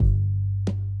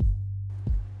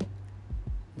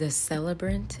The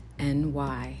Celebrant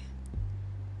NY.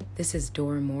 This is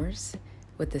Dora Morse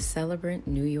with the Celebrant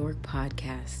New York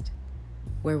podcast,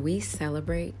 where we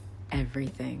celebrate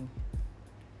everything.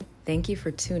 Thank you for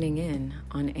tuning in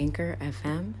on Anchor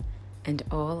FM and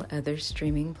all other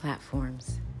streaming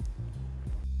platforms.